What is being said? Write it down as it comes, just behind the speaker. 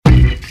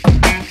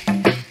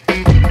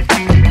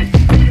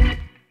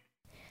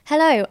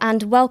Hello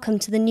and welcome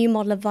to the New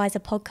Model Advisor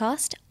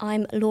podcast.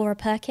 I'm Laura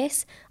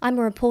Purkess. I'm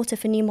a reporter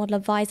for New Model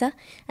Advisor,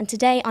 and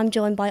today I'm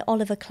joined by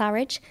Oliver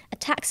Claridge, a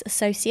tax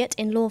associate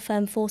in law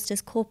firm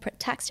Forster's corporate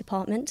tax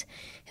department,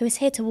 who is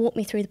here to walk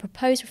me through the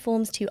proposed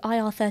reforms to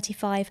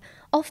IR35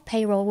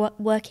 off-payroll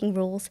working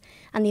rules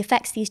and the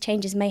effects these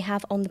changes may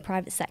have on the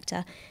private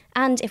sector.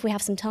 And if we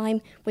have some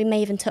time, we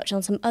may even touch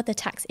on some other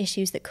tax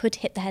issues that could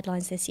hit the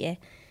headlines this year.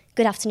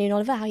 Good afternoon,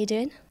 Oliver. How are you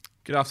doing?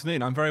 Good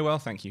afternoon. I'm very well,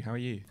 thank you. How are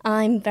you?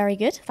 I'm very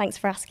good. Thanks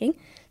for asking.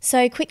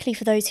 So quickly,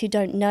 for those who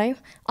don't know,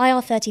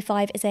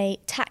 IR35 is a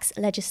tax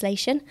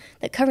legislation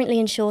that currently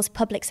ensures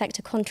public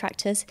sector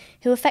contractors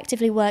who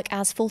effectively work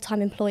as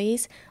full-time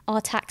employees are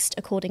taxed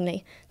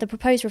accordingly. The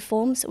proposed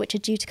reforms, which are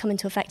due to come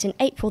into effect in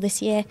April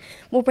this year,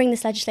 will bring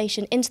this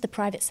legislation into the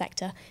private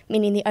sector,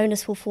 meaning the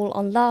onus will fall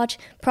on large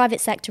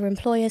private sector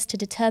employers to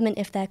determine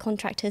if their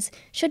contractors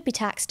should be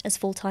taxed as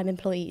full-time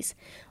employees.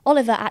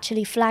 Oliver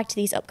actually flagged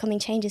these upcoming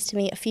changes to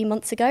me a few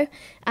months ago,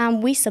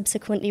 and we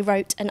subsequently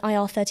wrote an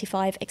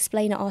IR35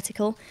 explainer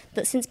article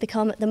that's since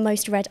become the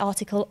most read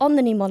article on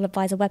the New Model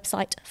Advisor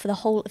website for the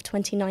whole of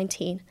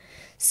 2019.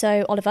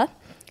 So, Oliver,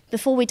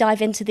 before we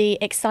dive into the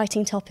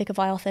exciting topic of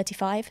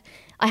IR35,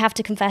 I have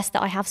to confess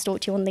that I have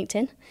stalked you on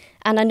LinkedIn,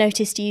 and I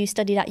noticed you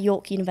studied at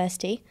York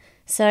University.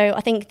 So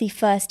I think the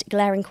first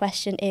glaring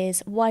question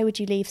is, why would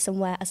you leave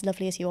somewhere as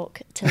lovely as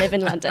York to live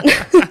in London?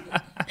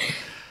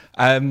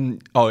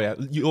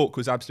 York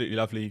was absolutely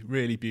lovely,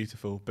 really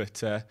beautiful,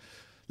 but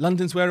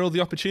London's where all the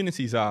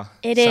opportunities are.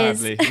 It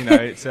sadly.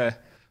 is. It's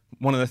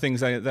one of the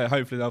things that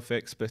hopefully they'll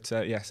fix, but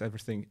yes,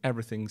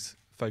 everything's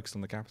focused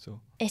on the capital.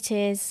 It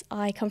is.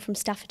 I come from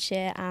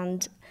Staffordshire,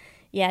 and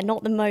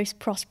not the most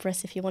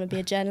prosperous if you want to be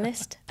a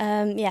journalist.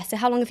 So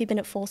how long have you been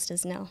at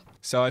Forster's now?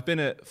 So I've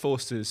been at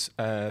Forster's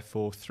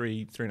for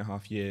three and a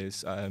half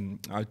years.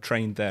 I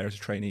trained there as a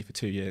trainee for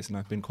 2 years, and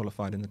I've been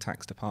qualified in the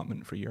tax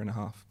department for a year and a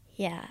half.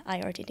 Yeah, I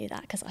already knew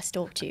that because I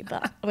stalked you,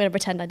 but I'm going to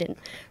pretend I didn't.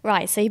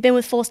 Right, so you've been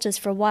with Forster's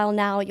for a while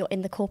now. You're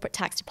in the corporate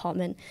tax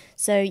department.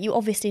 So you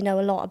obviously know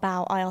a lot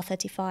about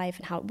IR35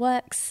 and how it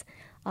works,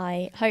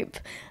 I hope.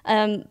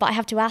 But I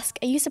have to ask,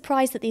 are you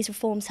surprised that these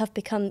reforms have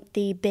become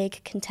the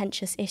big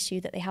contentious issue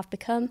that they have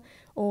become?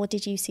 Or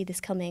did you see this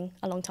coming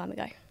a long time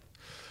ago?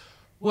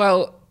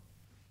 Well,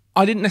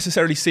 I didn't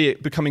necessarily see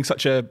it becoming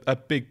such a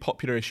big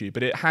popular issue,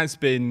 but it has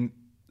been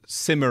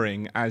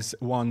simmering as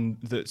one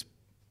that's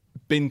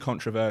been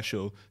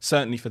controversial,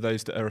 certainly for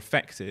those that are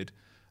affected,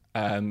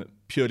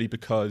 purely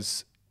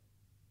because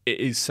it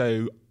is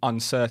so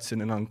uncertain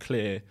and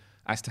unclear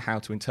as to how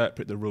to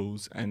interpret the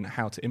rules and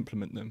how to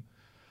implement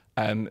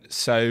them.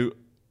 So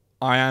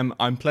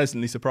I'm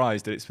pleasantly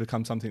surprised that it's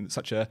become something that's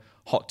such a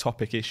hot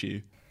topic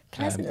issue.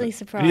 Pleasantly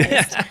surprised.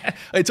 Yeah,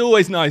 it's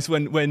always nice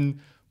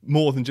when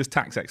more than just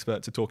tax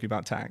experts are talking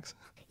about tax.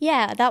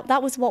 Yeah,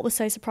 that was what was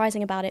so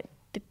surprising about it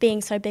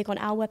being so big on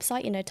our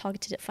website,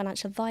 targeted at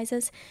financial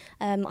advisors.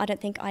 I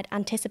don't think I'd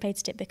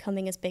anticipated it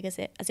becoming as big as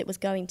it was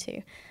going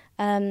to.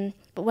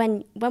 But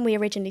when we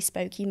originally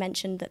spoke, you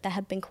mentioned that there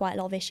had been quite a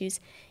lot of issues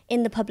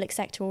in the public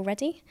sector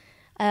already.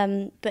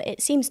 But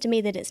it seems to me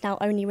that it's now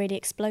only really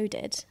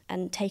exploded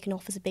and taken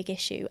off as a big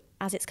issue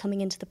as it's coming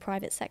into the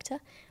private sector.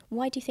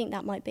 Why do you think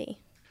that might be?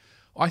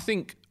 I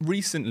think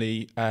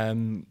recently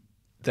there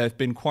have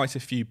been quite a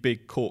few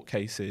big court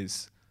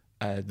cases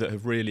that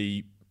have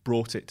really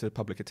brought it to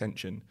public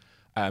attention.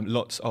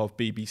 Lots of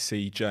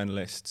BBC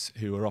journalists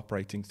who are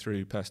operating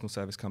through personal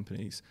service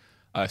companies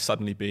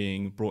suddenly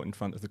being brought in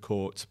front of the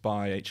court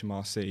by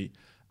HMRC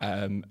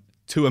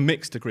to a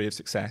mixed degree of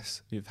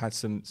success. You've had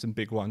some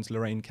big ones.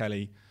 Lorraine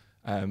Kelly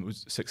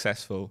was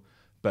successful,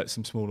 but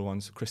some smaller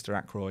ones. Krista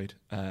Ackroyd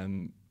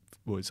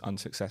was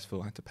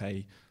unsuccessful, had to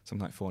pay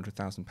something like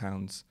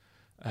 £400,000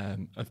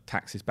 of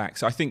taxes back.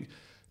 So I think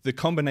the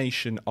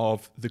combination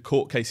of the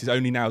court cases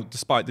only now,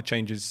 despite the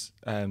changes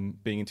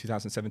being in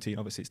 2017,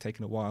 obviously it's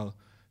taken a while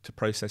to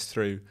process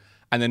through.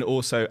 And then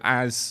also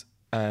as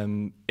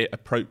it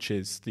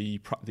approaches the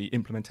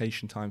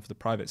implementation time for the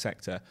private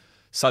sector,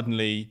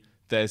 suddenly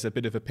there's a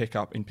bit of a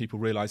pickup in people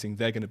realising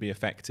they're going to be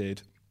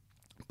affected,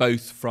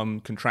 both from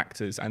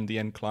contractors and the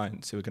end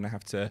clients who are going to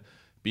have to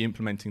be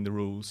implementing the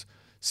rules.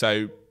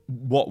 So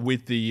what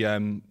with the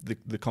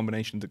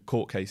combination of the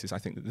court cases, I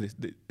think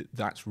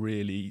that's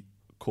really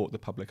caught the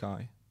public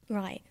eye.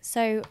 Right.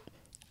 So,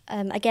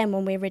 again,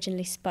 when we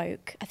originally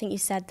spoke, I think you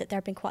said that there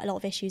have been quite a lot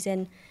of issues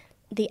in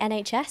the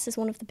NHS as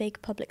one of the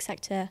big public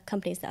sector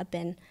companies that have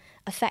been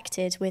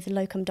affected with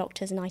locum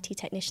doctors and IT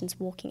technicians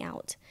walking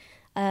out.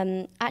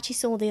 I actually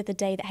saw the other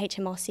day that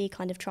HMRC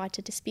kind of tried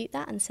to dispute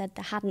that and said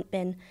there hadn't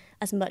been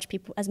as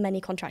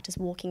many contractors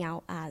walking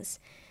out as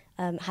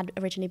had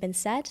originally been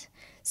said.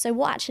 So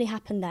what actually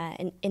happened there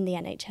in the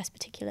NHS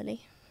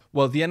particularly?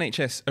 Well, the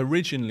NHS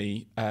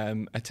originally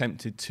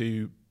attempted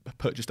to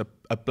put just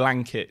a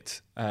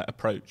blanket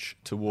approach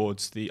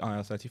towards the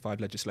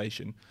IR35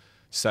 legislation.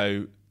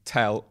 So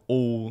tell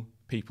all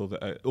people,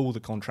 all the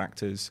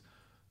contractors,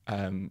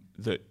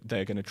 that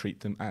they're going to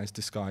treat them as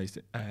disguised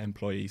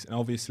employees. And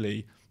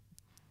obviously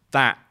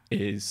that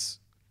is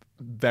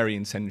very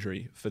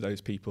incendiary for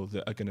those people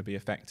that are going to be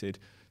affected.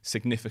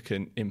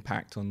 Significant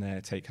impact on their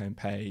take-home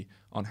pay,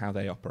 on how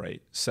they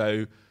operate.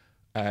 So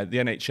the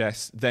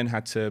NHS then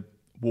had to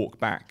walk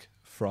back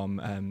from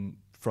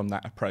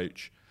that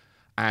approach,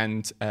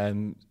 and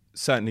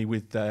certainly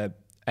with the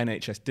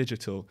NHS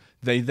Digital,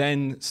 they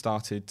then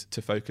started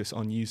to focus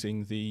on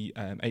using the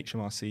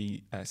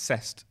HMRC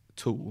CEST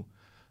tool,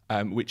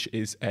 which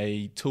is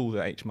a tool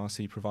that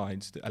HMRC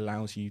provides that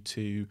allows you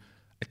to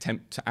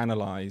attempt to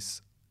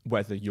analyse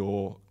whether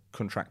your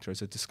contractor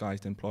is a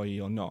disguised employee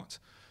or not.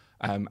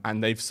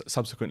 And they've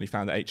subsequently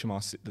found that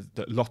HMRC,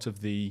 that a lot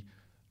of the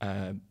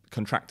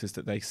contractors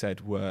that they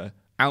said were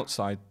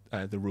outside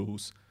the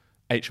rules,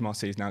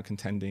 HMRC is now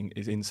contending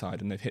is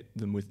inside, and they've hit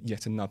them with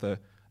yet another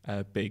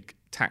big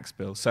tax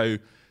bill. So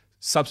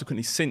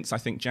subsequently, since I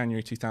think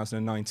January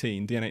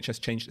 2019, the NHS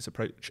changed its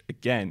approach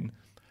again,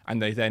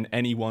 and they then,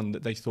 anyone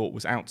that they thought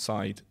was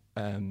outside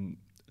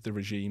the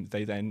regime,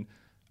 they then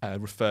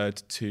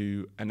referred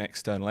to an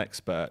external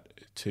expert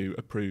to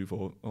approve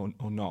or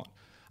not.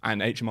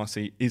 And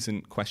HMRC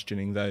isn't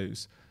questioning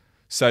those.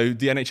 So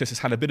the NHS has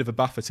had a bit of a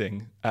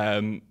buffeting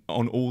on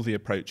all the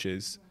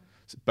approaches,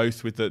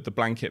 both with the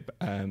blanket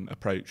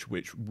approach,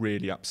 which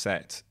really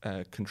upset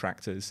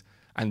contractors,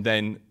 and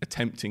then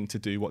attempting to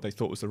do what they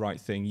thought was the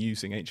right thing,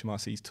 using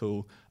HMRC's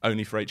tool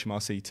only for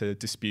HMRC to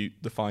dispute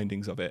the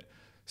findings of it.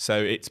 So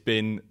it's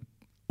been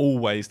all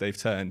ways they've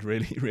turned,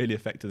 really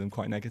affected them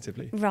quite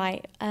negatively.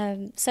 Right.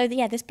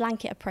 This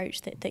blanket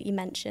approach that you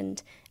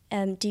mentioned,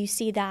 do you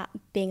see that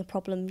being a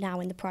problem now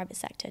in the private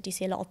sector? Do you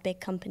see a lot of big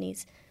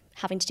companies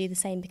having to do the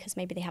same because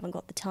maybe they haven't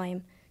got the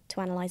time to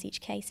analyse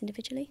each case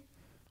individually?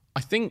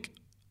 I think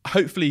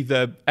hopefully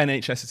the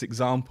NHS's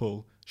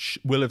example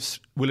will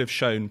have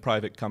shown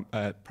private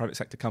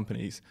sector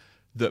companies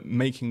that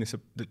making this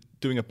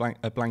doing a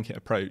blanket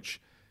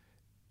approach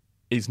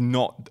is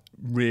not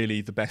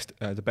really the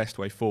best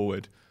way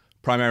forward.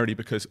 Primarily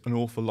because an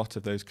awful lot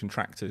of those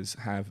contractors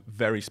have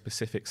very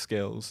specific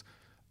skills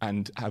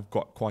and have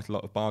got quite a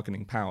lot of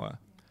bargaining power.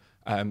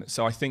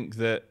 So I think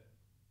that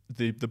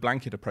the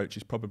blanket approach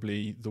is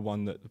probably the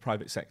one that the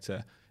private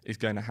sector is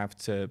going to have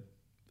to,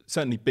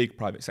 certainly big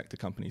private sector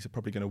companies are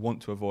probably going to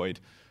want to avoid,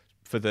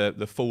 for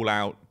the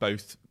fallout,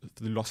 both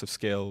the loss of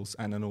skills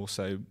and then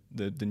also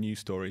the news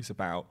stories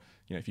about,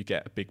 if you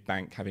get a big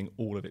bank having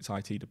all of its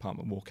IT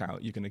department walk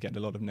out, you're going to get a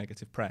lot of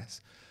negative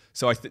press.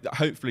 So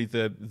hopefully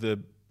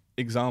the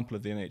example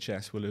of the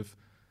NHS will have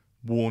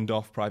warned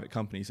off private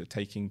companies at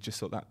taking just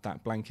sort of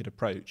that blanket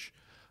approach.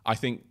 I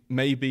think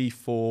maybe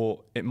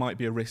it might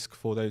be a risk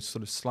for those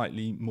sort of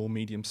slightly more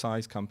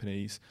medium-sized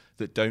companies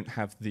that don't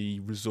have the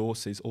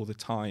resources or the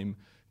time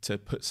to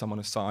put someone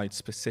aside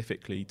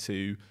specifically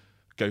to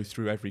go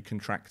through every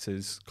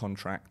contractor's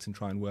contract and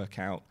try and work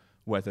out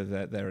whether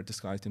they're a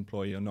disguised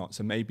employee or not.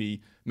 So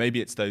maybe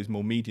it's those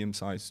more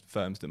medium-sized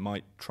firms that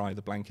might try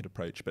the blanket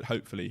approach, but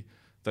hopefully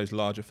those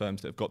larger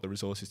firms that have got the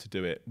resources to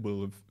do it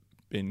will have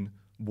been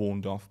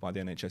warned off by the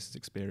NHS's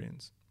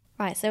experience.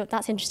 Right, so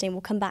that's interesting.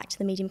 We'll come back to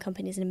the medium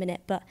companies in a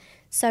minute. But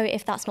so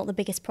if that's not the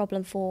biggest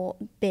problem for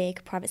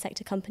big private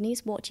sector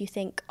companies, what do you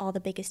think are the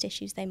biggest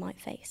issues they might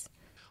face?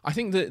 I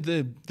think that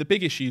the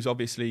big issues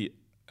obviously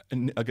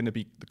are going to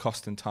be the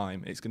cost and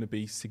time. It's going to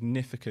be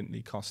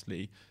significantly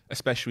costly,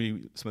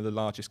 especially some of the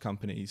largest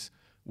companies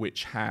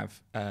which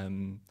have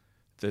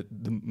the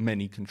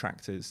many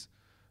contractors,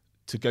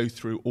 to go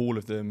through all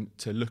of them,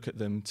 to look at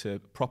them, to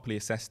properly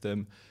assess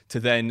them, to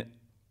then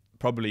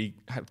probably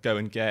go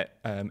and get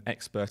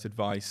expert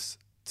advice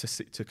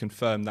to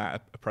confirm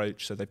that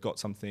approach, so they've got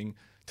something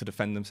to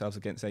defend themselves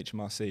against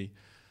HMRC.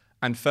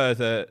 And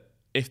further,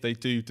 if they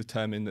do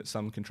determine that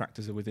some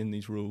contractors are within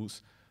these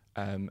rules,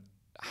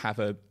 have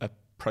a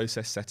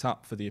process set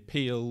up for the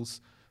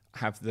appeals,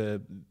 have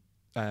the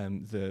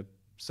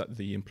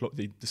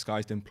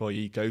disguised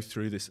employee go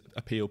through this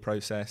appeal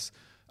process,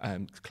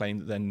 claim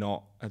that they're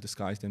not a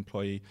disguised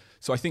employee.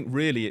 So I think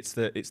really it's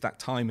that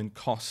time and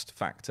cost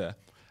factor.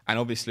 And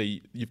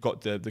obviously you've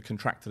got the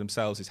contractor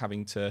themselves is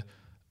having to,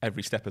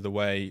 every step of the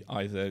way,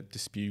 either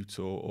dispute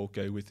or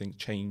go with things,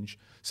 change.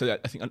 So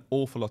I think an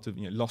awful lot of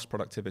lost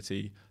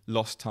productivity,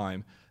 lost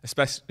time,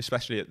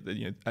 especially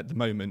at the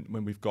moment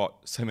when we've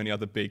got so many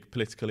other big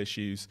political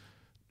issues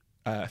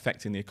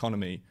affecting the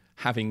economy.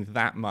 Having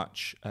that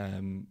much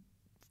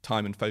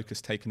time and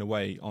focus taken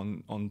away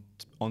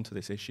onto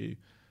this issue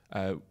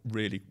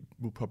really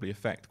will probably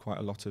affect quite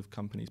a lot of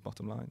companies'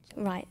 bottom lines.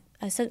 Right.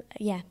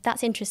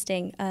 That's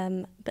interesting.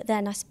 But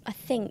then I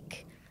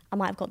think I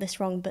might have got this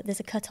wrong, but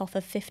there's a cut-off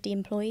of 50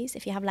 employees.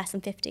 If you have less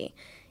than 50,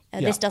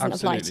 this doesn't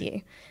apply to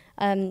you.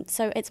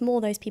 So it's more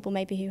those people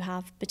maybe who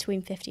have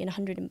between 50 and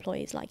 100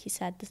 employees, like you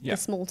said, the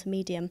small to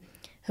medium,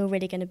 who are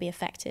really going to be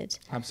affected.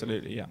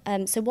 Absolutely,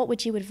 yeah. So what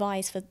would you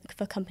advise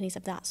for companies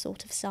of that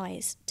sort of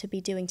size to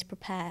be doing to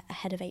prepare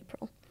ahead of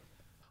April?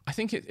 I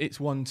think it's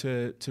one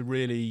to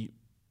really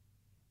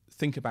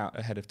think about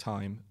ahead of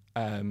time.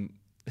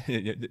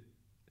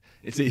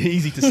 It's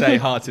easy to say,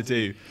 hard to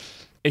do.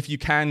 if you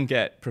can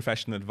get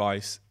professional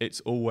advice,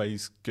 it's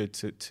always good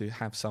to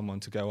have someone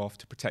to go off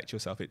to protect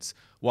yourself.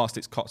 Whilst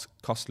it's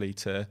costly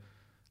to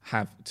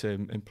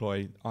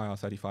employ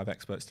IR35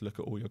 experts to look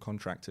at all your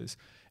contractors,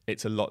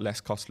 it's a lot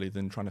less costly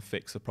than trying to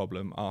fix a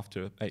problem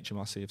after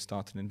HMRC have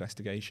started an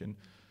investigation.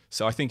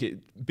 So I think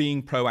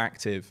being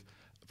proactive,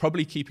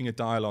 probably keeping a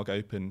dialogue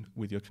open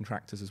with your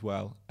contractors as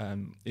well,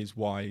 is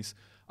wise.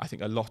 I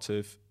think a lot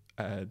of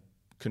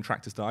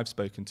contractors that I've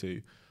spoken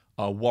to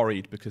are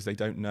worried because they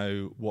don't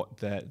know what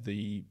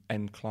the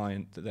end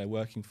client that they're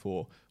working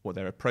for, what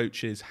their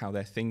approach is, how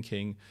they're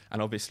thinking,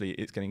 and obviously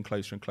it's getting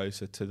closer and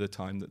closer to the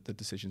time that the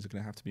decisions are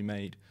going to have to be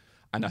made.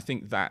 And I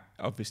think that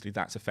obviously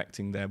that's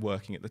affecting their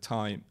working at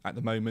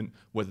the moment,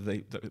 whether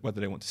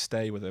they want to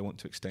stay, whether they want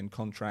to extend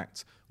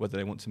contracts, whether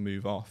they want to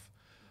move off.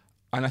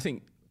 And I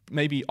think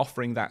maybe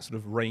offering that sort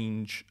of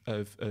range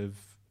of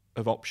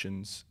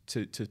options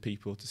to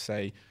people to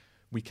say,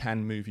 we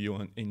can move you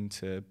on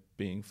into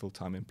being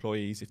full-time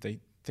employees if they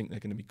think they're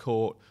going to be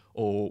caught,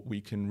 or we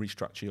can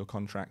restructure your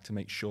contract to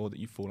make sure that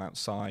you fall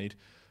outside.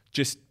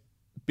 Just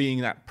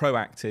being that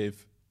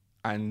proactive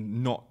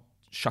and not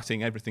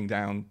shutting everything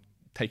down,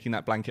 taking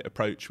that blanket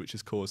approach, which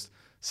has caused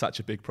such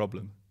a big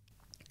problem.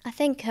 I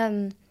think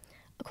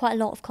quite a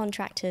lot of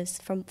contractors,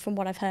 from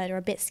what I've heard, are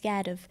a bit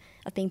scared of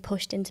being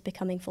pushed into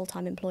becoming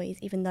full-time employees,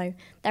 even though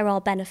there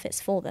are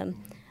benefits for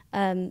them.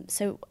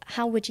 So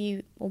what would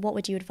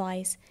you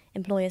advise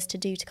employers to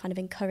do to kind of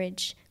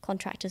encourage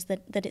contractors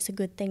that it's a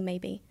good thing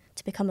maybe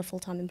to become a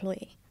full-time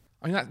employee?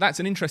 I mean,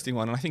 that's an interesting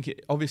one, and I think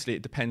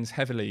it depends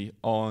heavily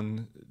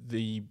on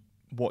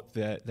what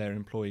their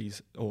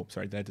employees, or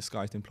sorry, their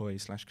disguised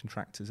employees /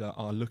 contractors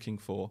are looking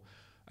for,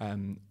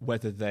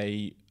 whether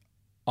they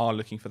are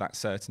looking for that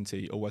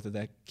certainty or whether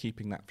they're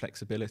keeping that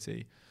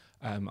flexibility.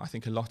 I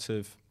think a lot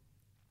of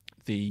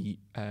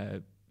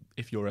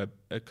if you're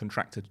a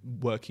contractor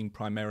working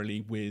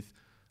primarily with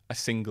a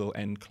single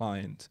end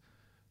client,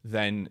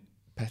 then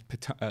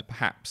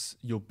perhaps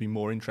you'll be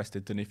more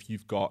interested than if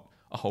you've got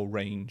a whole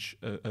range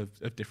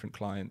of different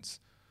clients,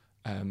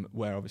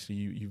 where obviously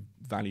you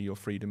value your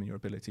freedom and your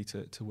ability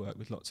to work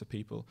with lots of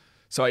people.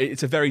 So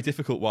it's a very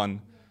difficult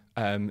one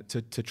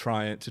to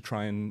try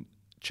and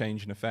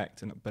change and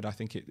affect. But I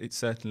think it's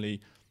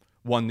certainly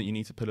one that you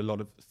need to put a lot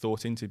of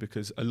thought into,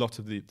 because a lot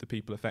of the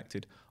people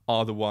affected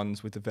are the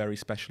ones with the very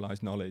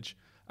specialised knowledge,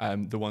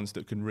 the ones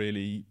that can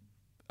really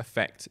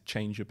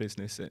change your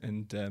business,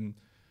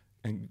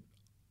 and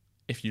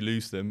if you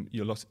lose them,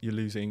 you're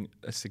losing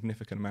a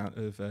significant amount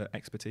of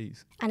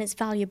expertise. And it's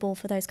valuable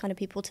for those kind of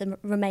people to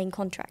remain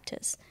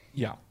contractors.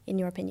 Yeah. In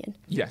your opinion?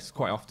 Yes,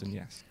 quite often,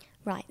 yes.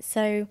 Right.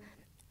 So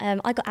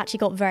I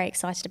got very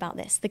excited about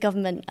this. The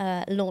government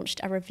launched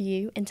a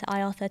review into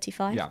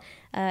IR35.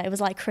 Yeah. It was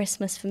like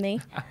Christmas for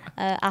me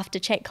after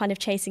kind of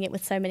chasing it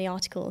with so many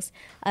articles.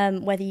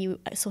 Whether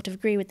you sort of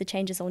agree with the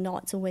changes or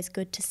not, it's always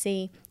good to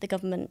see the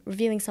government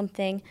reviewing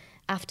something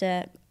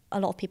after a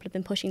lot of people have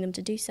been pushing them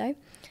to do so.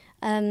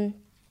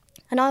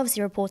 And I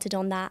obviously reported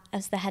on that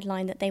as the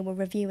headline that they were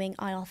reviewing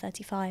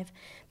IR35.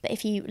 But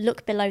if you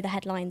look below the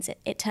headlines,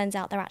 it turns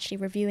out they're actually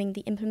reviewing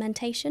the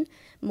implementation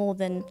more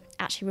than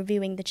actually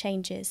reviewing the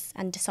changes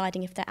and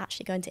deciding if they're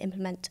actually going to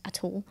implement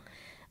at all.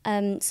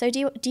 So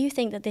do you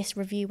think that this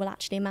review will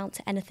actually amount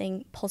to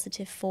anything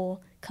positive for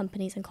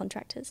companies and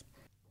contractors?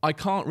 I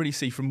can't really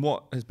see from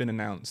what has been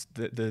announced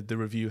the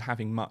review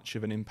having much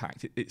of an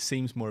impact. It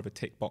seems more of a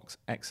tick box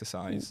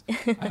exercise,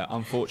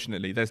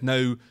 unfortunately. There's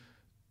no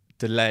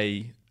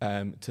delay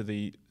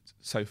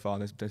so far.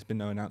 There's been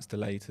no announced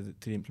delay to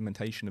the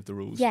implementation of the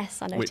rules.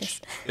 Yes, I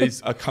noticed.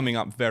 Which are coming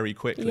up very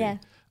quickly. Yeah.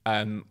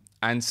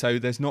 And so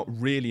there's not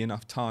really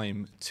enough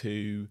time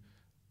to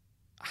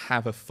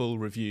have a full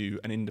review,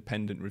 an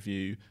independent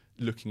review,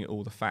 looking at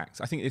all the facts.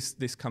 I think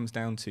this comes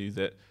down to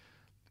that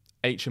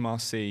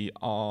HMRC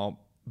are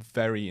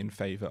very in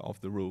favour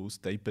of the rules.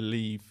 They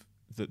believe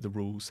that the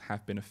rules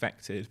have been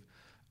effective,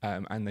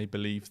 and they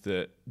believe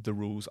that the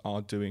rules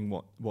are doing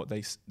what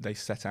they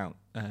set out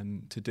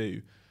to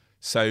do.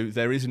 So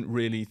there isn't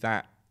really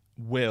that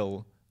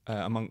will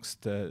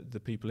amongst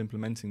the people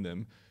implementing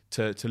them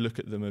to look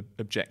at them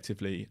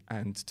objectively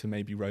and to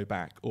maybe row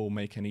back or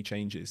make any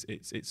changes.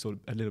 It's sort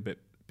of a little bit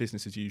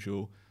business as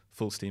usual,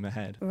 full steam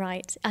ahead.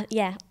 Right.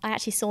 Yeah, I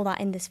actually saw that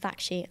in this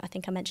fact sheet I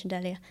think I mentioned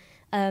earlier.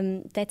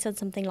 They said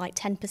something like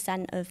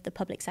 10% of the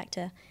public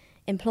sector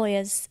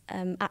employers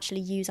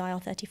actually use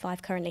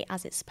IR35 currently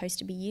as it's supposed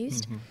to be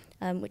used,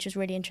 which was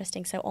really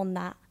interesting. So on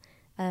that,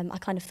 I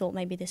kind of thought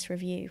maybe this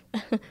review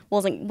there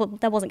wasn't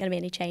going to be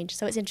any change.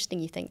 So it's interesting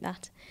you think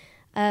that.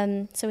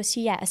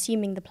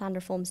 Assuming the planned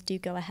reforms do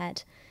go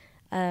ahead,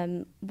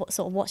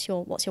 what's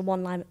your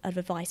one line of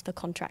advice for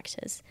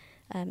contractors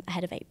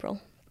ahead of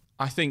April?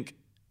 I think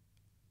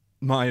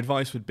my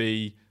advice would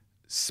be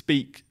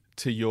speak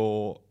to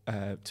your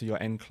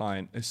end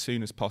client as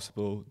soon as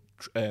possible.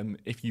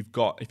 If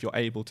you're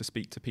able to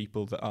speak to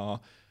people that are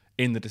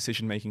in the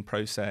decision-making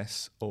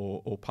process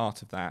or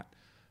part of that,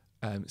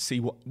 see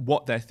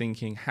what they're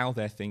thinking, how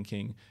they're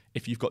thinking.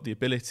 If you've got the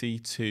ability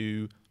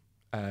to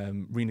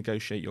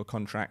renegotiate your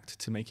contract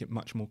to make it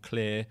much more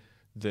clear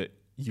that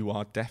you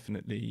are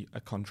definitely a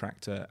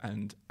contractor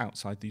and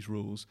outside these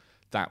rules,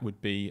 that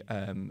would be,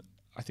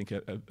 I think,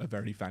 a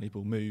very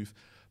valuable move.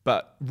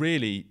 But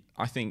really,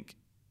 I think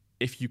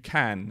if you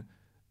can,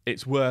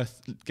 it's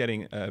worth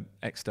getting an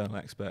external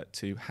expert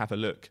to have a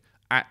look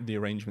at the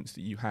arrangements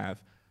that you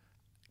have,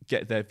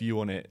 get their view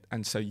on it,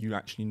 and so you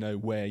actually know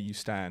where you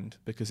stand,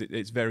 because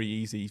it's very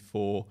easy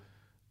for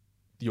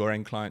your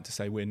end client to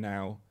say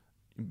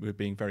we're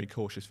being very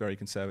cautious, very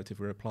conservative,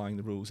 we're applying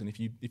the rules. And if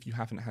you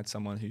haven't had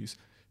someone who's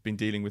been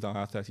dealing with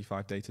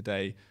IR35 day to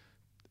day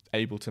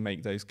able to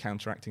make those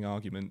counteracting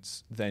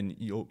arguments, then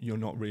you're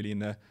not really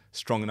in a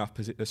strong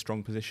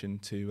position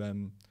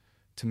to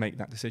make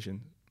that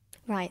decision.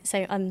 Right,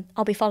 so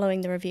I'll be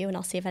following the review and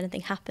I'll see if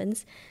anything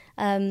happens.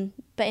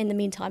 But in the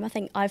meantime, I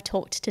think I've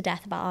talked to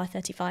death about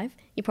IR35.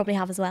 You probably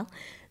have as well.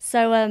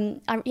 So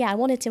I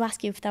wanted to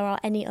ask you if there are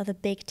any other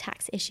big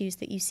tax issues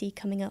that you see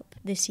coming up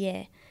this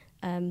year,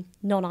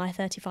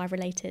 non-IR35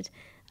 related,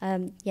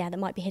 that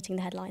might be hitting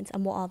the headlines,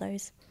 and what are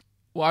those?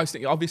 Well, I was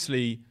thinking,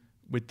 obviously,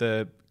 with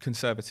the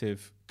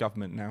Conservative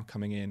government now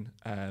coming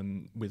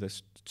in with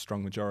a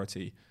strong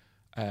majority,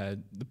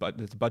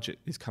 the budget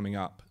is coming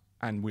up,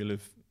 and we'll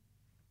have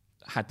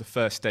had the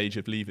first stage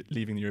of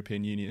leaving the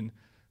European Union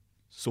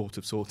sort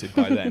of sorted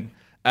by then.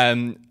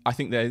 I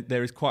think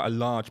there is quite a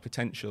large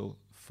potential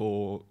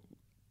for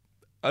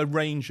a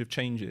range of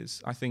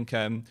changes. I think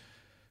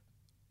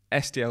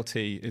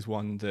SDLT is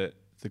one that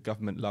the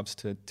government loves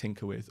to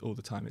tinker with all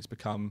the time. It's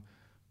become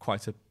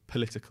quite a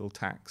political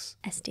tax.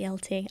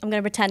 SDLT. I'm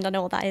going to pretend I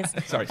know what that is.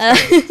 Sorry,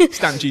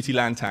 stamp duty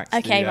land tax.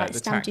 Okay, the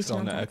stamp tax duty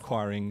on land tax.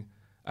 acquiring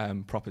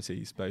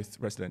properties, both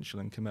residential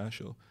and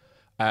commercial.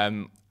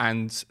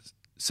 And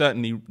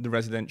certainly the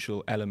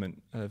residential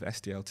element of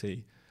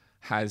SDLT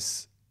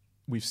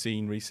we've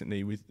seen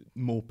recently with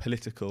more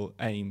political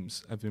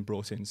aims have been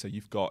brought in. So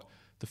you've got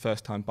the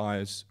first-time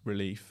buyers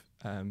relief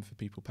for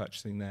people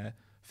purchasing their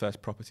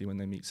first property when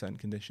they meet certain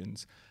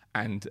conditions,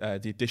 and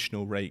the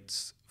additional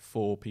rates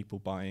for people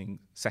buying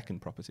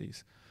second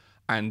properties.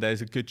 And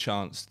there's a good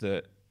chance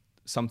that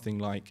something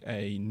like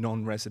a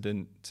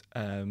non-resident,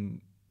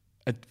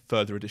 a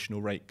further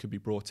additional rate could be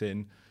brought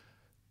in,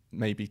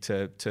 maybe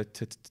to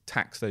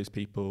tax those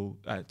people,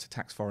 to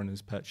tax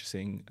foreigners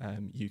purchasing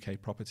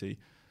UK property,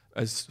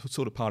 as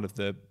sort of part of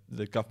the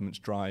government's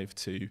drive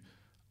to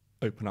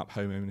open up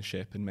home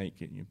ownership and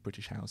make it,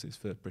 British houses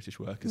for British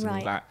workers,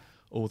 right, and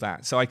all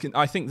that. So I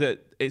think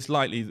that it's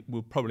likely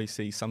we'll probably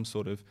see some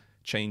sort of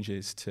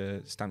changes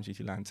to stamp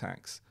duty land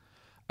tax.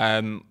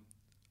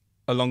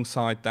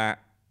 Alongside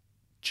that,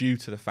 due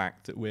to the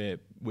fact that we're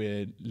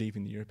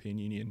leaving the European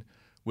Union,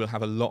 we'll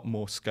have a lot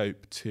more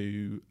scope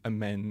to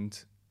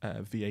amend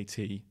VAT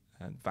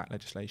and VAT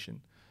legislation.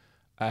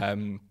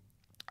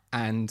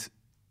 And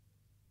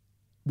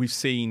we've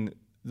seen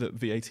that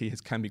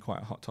VAT can be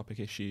quite a hot topic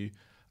issue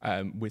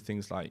with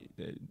things like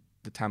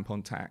the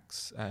tampon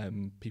tax,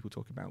 people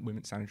talk about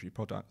women's sanitary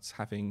products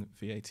having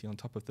VAT on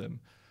top of them.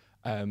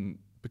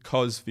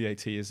 Because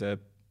VAT is a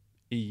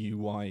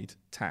EU-wide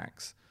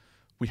tax,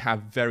 we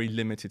have very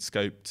limited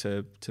scope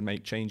to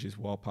make changes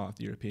while part of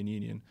the European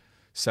Union.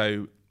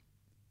 So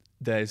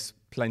there's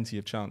plenty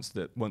of chance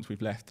that once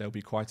we've left, there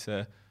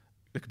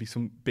could be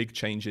some big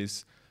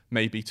changes,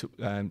 maybe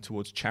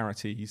towards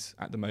charities.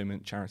 At the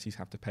moment, charities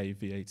have to pay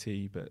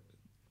VAT, but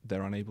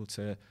they're unable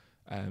to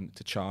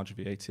charge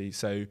VAT.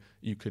 So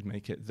you could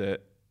make it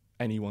that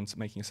anyone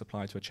making a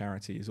supply to a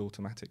charity is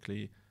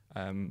automatically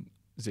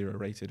zero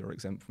rated or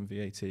exempt from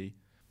VAT.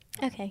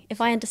 Okay, if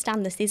I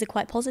understand this, these are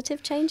quite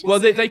positive changes? Well,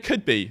 they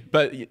could be,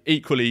 but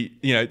equally,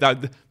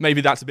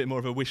 maybe that's a bit more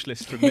of a wish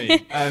list from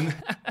me.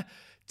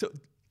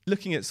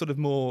 Looking at sort of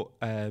more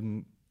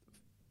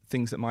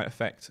things that might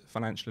affect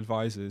financial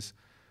advisors,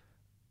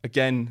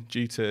 again,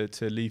 due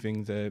to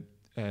leaving the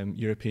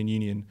European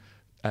Union,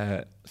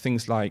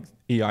 things like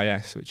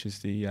EIS, which is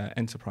the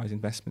Enterprise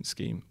Investment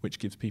Scheme, which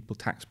gives people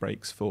tax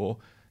breaks for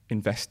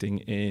investing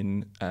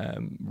in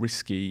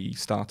risky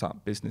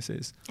startup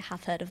businesses. I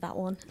have heard of that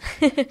one.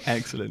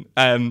 Excellent.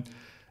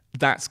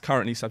 That's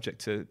currently subject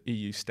to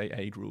EU state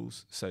aid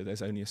rules, so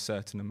there's only a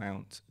certain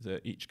amount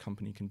that each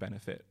company can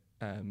benefit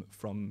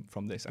from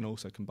this, and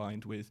also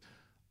combined with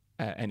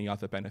any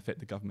other benefit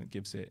the government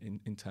gives it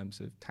in terms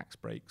of tax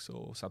breaks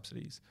or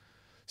subsidies.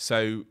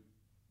 So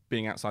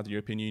being outside the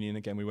European Union,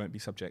 again, we won't be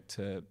subject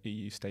to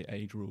EU state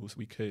aid rules.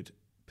 We could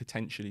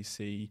potentially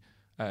see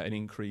an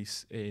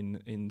increase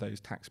in those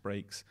tax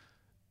breaks,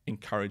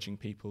 encouraging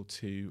people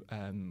to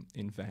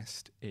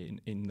invest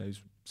in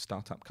those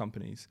startup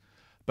companies.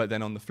 But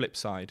then on the flip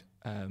side,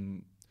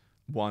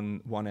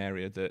 one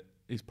area that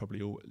is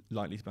probably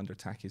likely to be under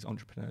attack is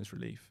entrepreneurs'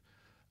 relief,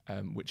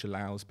 which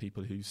allows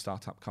people who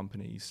start up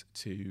companies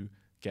to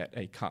get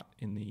a cut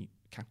in the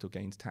capital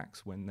gains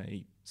tax when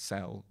they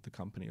sell the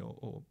company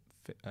or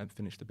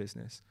finish the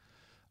business.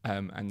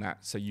 And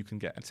that, so you can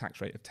get a tax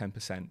rate of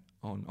 10%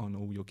 on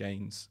all your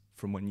gains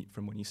from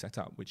when you set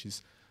up, which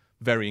is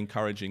very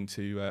encouraging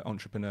to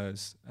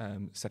entrepreneurs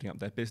setting up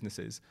their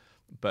businesses.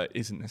 but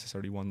isn't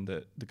necessarily one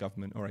that the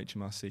government or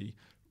HMRC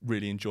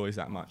really enjoys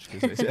that much,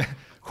 because it's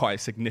quite a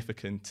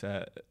significant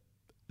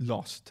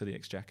loss to the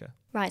Exchequer.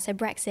 Right, so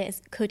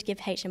Brexit could give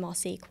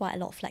HMRC quite a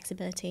lot of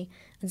flexibility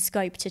and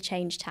scope to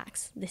change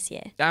tax this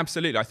year.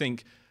 Absolutely. I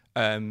think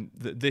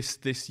that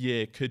this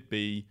year could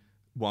be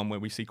one where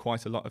we see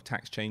quite a lot of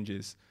tax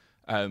changes,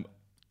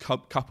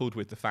 coupled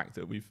with the fact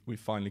that we've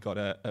finally got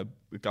a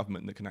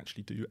government that can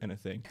actually do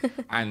anything,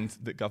 and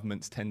that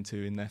governments tend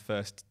to, in their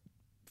first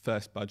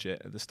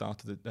budget at the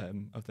start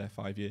of their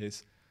 5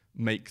 years,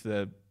 make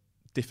the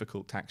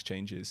difficult tax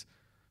changes,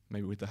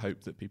 maybe with the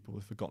hope that people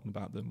have forgotten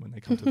about them when they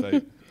come to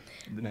vote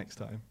the next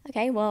time.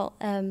 Okay, well,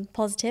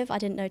 positive. I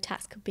didn't know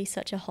tax could be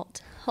such a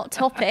hot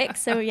topic.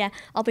 So yeah,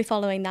 I'll be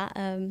following that,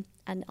 and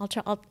I'll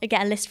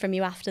get a list from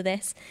you after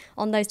this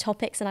on those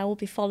topics, and I will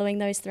be following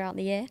those throughout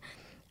the year.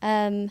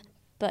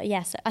 But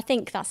yes, I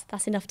think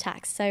that's enough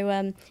tax.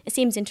 So it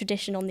seems in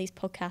tradition on these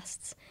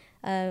podcasts,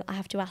 I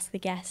have to ask the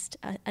guest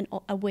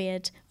a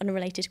weird,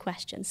 unrelated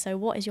question. So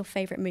what is your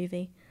favourite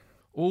movie?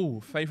 Oh,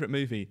 favourite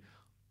movie?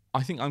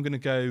 I think I'm going to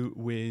go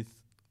with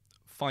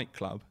Fight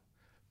Club,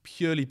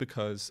 purely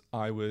because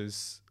I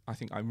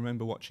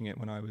remember watching it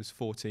when I was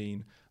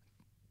 14,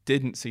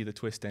 didn't see the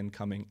twist end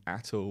coming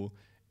at all.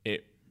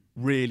 It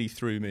really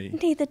threw me.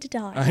 Neither did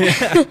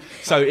I.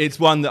 So it's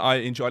one that I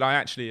enjoyed. I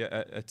actually,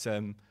 at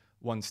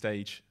one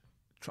stage,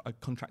 I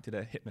contracted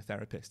a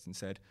hypnotherapist and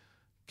said,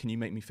 can you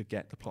make me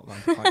forget the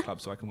plotline of Fight Club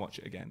so I can watch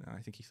it again? And I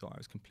think he thought I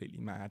was completely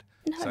mad.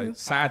 No. So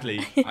sadly,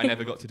 I've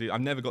never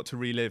got to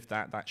relive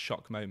that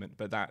shock moment,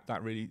 but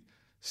that really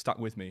stuck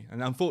with me.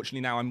 And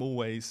unfortunately now I'm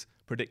always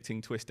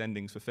predicting twist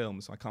endings for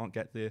films, so I can't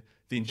get the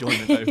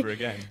enjoyment over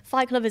again.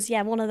 Fight Club is,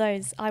 one of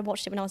those. I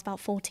watched it when I was about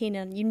 14,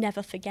 and you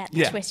never forget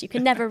the twist. You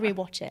can never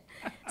rewatch it.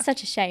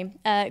 Such a shame.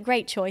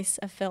 Great choice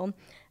of film.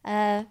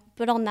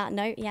 But on that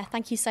note,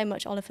 thank you so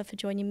much, Oliver, for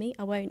joining me.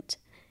 I won't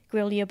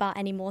grill you about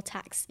any more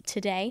tax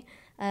today,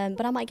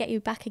 but I might get you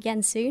back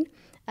again soon.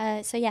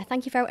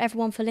 Thank you for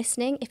everyone for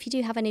listening. If you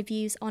do have any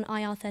views on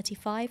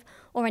IR35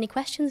 or any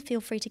questions,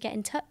 feel free to get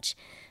in touch.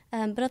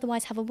 But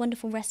otherwise, have a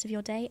wonderful rest of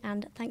your day,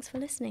 and thanks for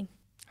listening.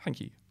 Thank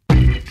you.